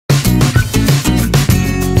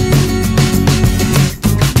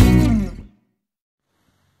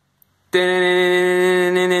Now.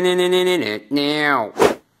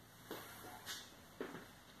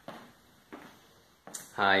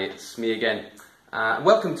 Hi, it's me again.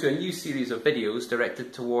 Welcome to a new series of videos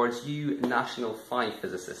directed towards you National 5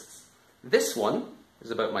 physicists. This one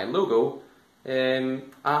is about my logo,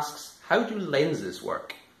 asks, how do lenses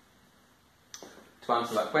work? To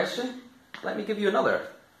answer that question, let me give you another.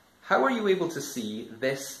 How are you able to see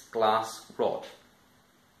this glass rod? Do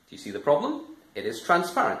you see the problem? It is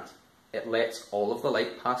transparent. It lets all of the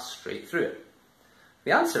light pass straight through it.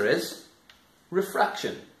 The answer is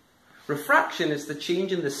refraction. Refraction is the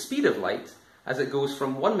change in the speed of light as it goes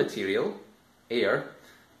from one material, air,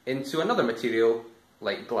 into another material,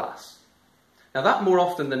 like glass. Now that more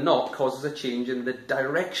often than not causes a change in the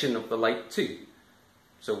direction of the light too.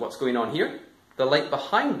 So what's going on here? The light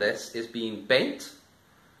behind this is being bent,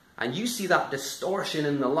 and you see that distortion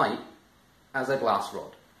in the light as a glass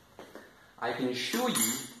rod. I can show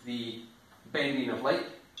you the bending of light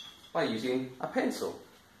by using a pencil.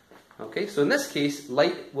 Okay, so in this case,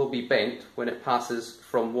 light will be bent when it passes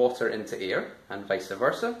from water into air and vice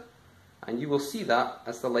versa, and you will see that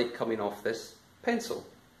as the light coming off this pencil.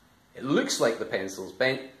 It looks like the pencil's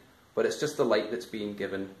bent, but it's just the light that's being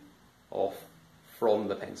given off from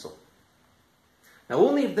the pencil. Now,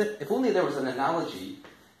 if only there was an analogy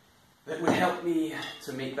that would help me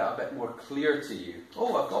to make that a bit more clear to you.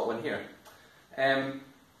 Oh, I've got one here.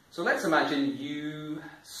 So let's imagine you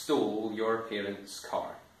stole your parents' car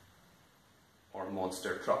or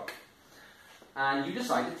monster truck, and you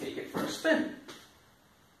decide to take it for a spin,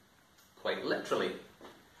 quite literally.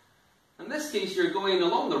 In this case, you're going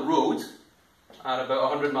along the road at about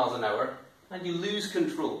 100 miles an hour, and you lose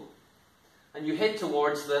control, and you head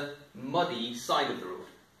towards the muddy side of the road.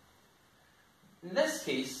 In this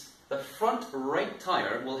case, the front right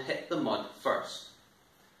tyre will hit the mud first,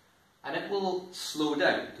 and it will slow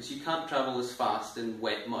down because you can't travel as fast in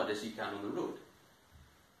wet mud as you can on the road.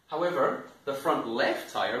 However, the front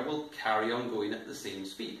left tyre will carry on going at the same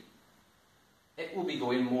speed. It will be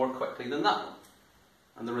going more quickly than that one.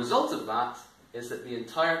 And the result of that is that the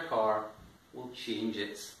entire car will change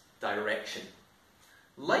its direction.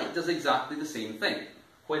 Light does exactly the same thing.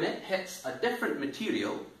 When it hits a different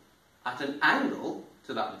material at an angle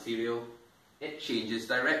to that material, it changes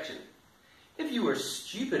direction. If you were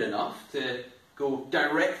stupid enough to go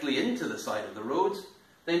directly into the side of the road,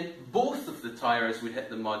 then both of the tyres would hit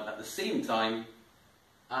the mud at the same time,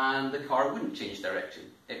 and the car wouldn't change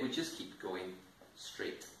direction. It would just keep going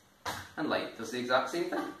straight. And light does the exact same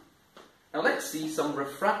thing. Now let's see some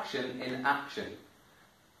refraction in action.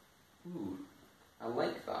 Ooh, I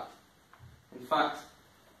like that. In fact,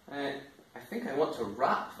 I think I want to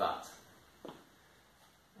wrap that.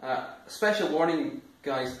 Special warning,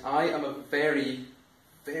 guys, I am a very,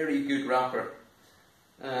 very good rapper.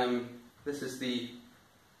 This is the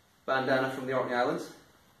bandana from the Orkney Islands,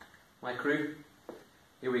 my crew.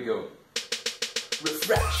 Here we go.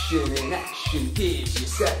 Refraction in action gives you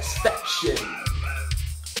satisfaction.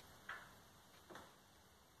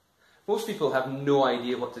 Most people have no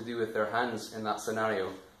idea what to do with their hands in that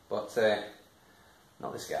scenario, but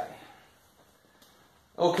not this guy.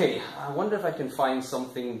 Okay, I wonder if I can find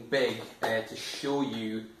something big to show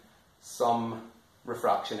you some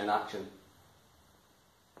refraction in action.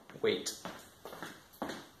 Wait.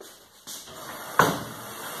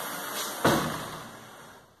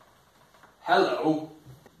 Hello.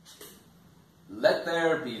 Let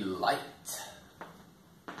there be light.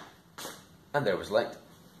 And there was light.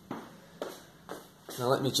 Now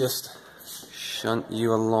let me just shunt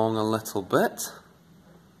you along a little bit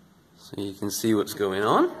so you can see what's going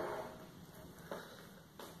on.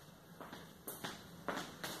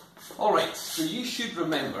 Alright, so you should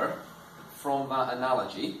remember from that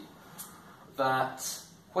analogy that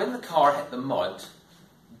when the car hit the mud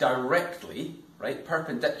directly, right,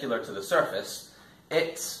 perpendicular to the surface,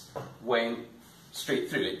 it went straight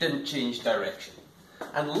through. It didn't change direction.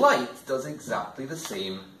 And light does exactly the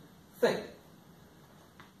same thing.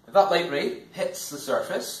 If that light ray hits the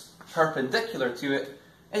surface, perpendicular to it,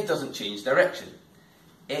 it doesn't change direction.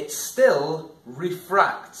 It still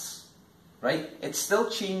refracts, right? It's still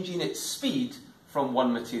changing its speed from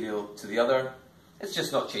one material to the other. It's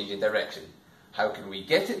just not changing direction. How can we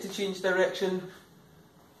get it to change direction?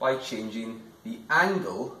 By changing the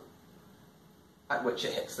angle at which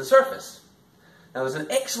it hits the surface. Now there's an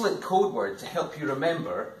excellent code word to help you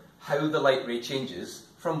remember how the light ray changes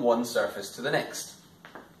from one surface to the next.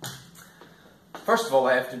 First of all,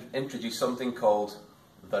 I have to introduce something called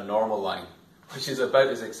the normal line, which is about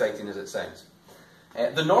as exciting as it sounds.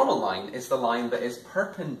 The normal line is the line that is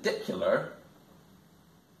perpendicular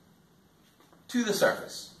to the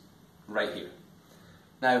surface. right here.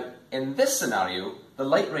 Now, in this scenario, the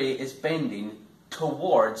light ray is bending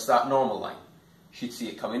towards that normal line. You should see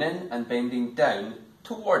it coming in and bending down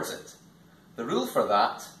towards it. The rule for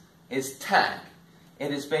that is tag.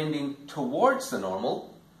 It is bending towards the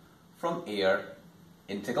normal from air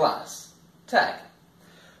into glass. Tag.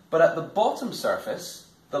 But at the bottom surface,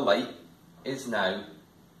 the light is now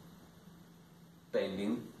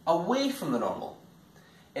bending away from the normal.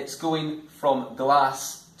 It's going from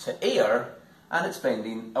glass to air and it's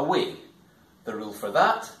bending away. The rule for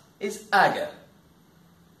that is aga.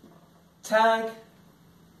 Tag,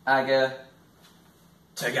 aga,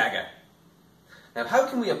 tagaga. Now, how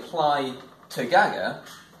can we apply tagaga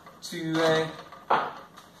to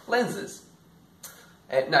lenses?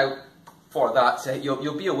 Now, for that,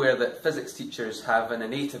 you'll be aware that physics teachers have an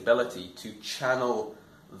innate ability to channel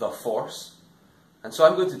the force. And so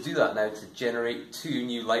I'm going to do that now to generate two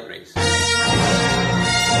new light rays.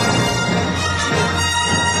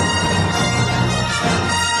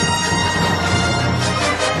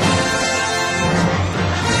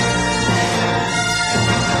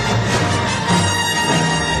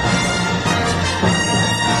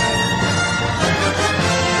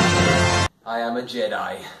 I am a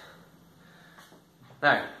Jedi.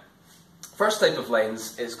 Now, first type of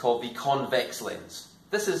lens is called the convex lens.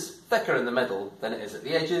 This is thicker in the middle than it is at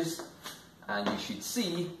the edges, and you should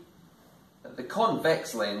see that the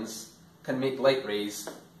convex lens can make light rays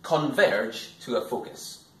converge to a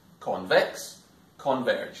focus. Convex,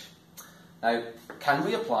 converge. Now, can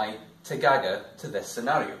we apply tagaga to this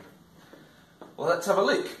scenario? Well, let's have a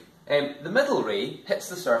look. The middle ray hits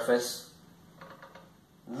the surface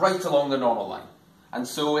right along the normal line, and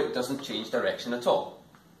so it doesn't change direction at all.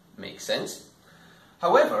 Makes sense?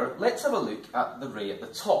 However, let's have a look at the ray at the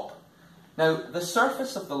top. Now, the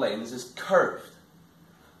surface of the lens is curved.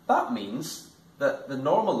 That means that the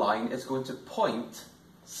normal line is going to point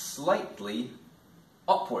slightly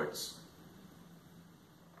upwards.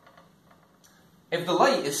 If the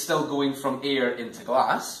light is still going from air into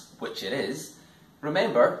glass, which it is,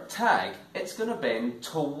 remember, tag, it's going to bend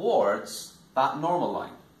towards that normal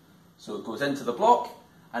line. So it goes into the block,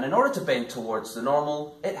 and in order to bend towards the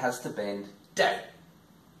normal, it has to bend down.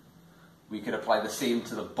 We could apply the same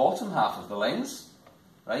to the bottom half of the lens,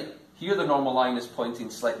 right? Here the normal line is pointing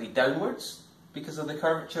slightly downwards because of the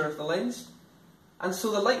curvature of the lens, and so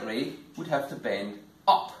the light ray would have to bend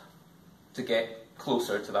up to get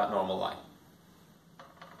closer to that normal line.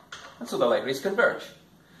 And so the light rays converge.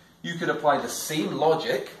 You could apply the same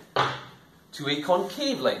logic to a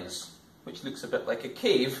concave lens, which looks a bit like a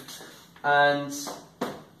cave, and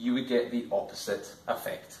you would get the opposite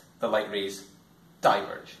effect. The light rays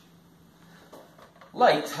diverge.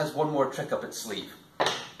 Light has one more trick up its sleeve.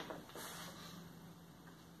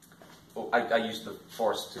 Oh, I used the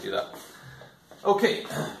force to do that. Okay.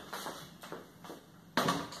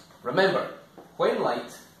 Remember, when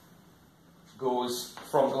light goes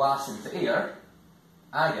from glass into air,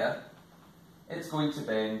 aga, it's going to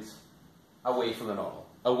bend away from the normal,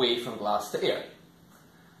 away from glass to air.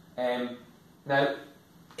 Now,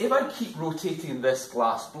 if I keep rotating this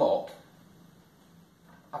glass block,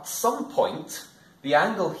 at some point, the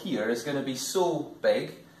angle here is going to be so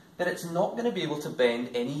big that it's not going to be able to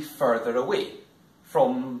bend any further away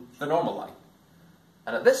from the normal line.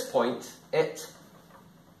 And at this point, it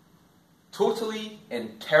totally,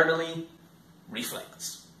 internally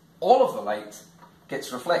reflects. All of the light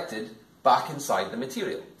gets reflected back inside the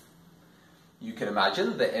material. You can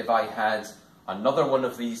imagine that if I had another one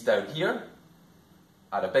of these down here,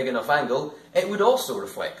 at a big enough angle, it would also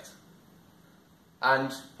reflect.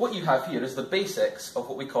 And what you have here is the basics of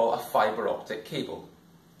what we call a fibre optic cable,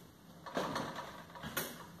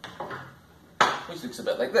 which looks a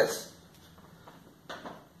bit like this.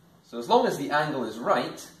 So as long as the angle is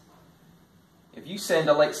right, if you send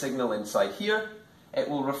a light signal inside here, it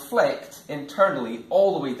will reflect internally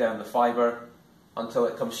all the way down the fibre until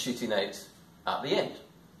it comes shooting out at the end.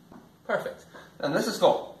 Perfect. And this has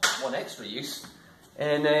got one extra use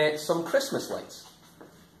in some Christmas lights.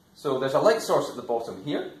 So there's a light source at the bottom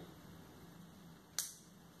here,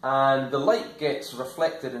 and the light gets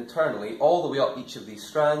reflected internally all the way up each of these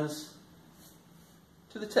strands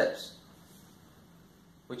to the tips,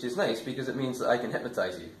 which is nice because it means that I can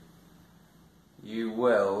hypnotize you. You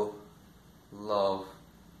will love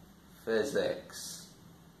physics.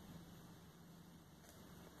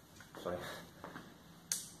 Sorry.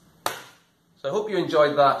 So I hope you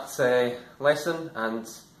enjoyed that lesson, and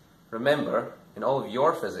remember, in all of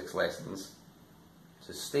your physics lessons,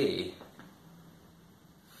 to stay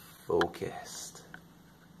focused.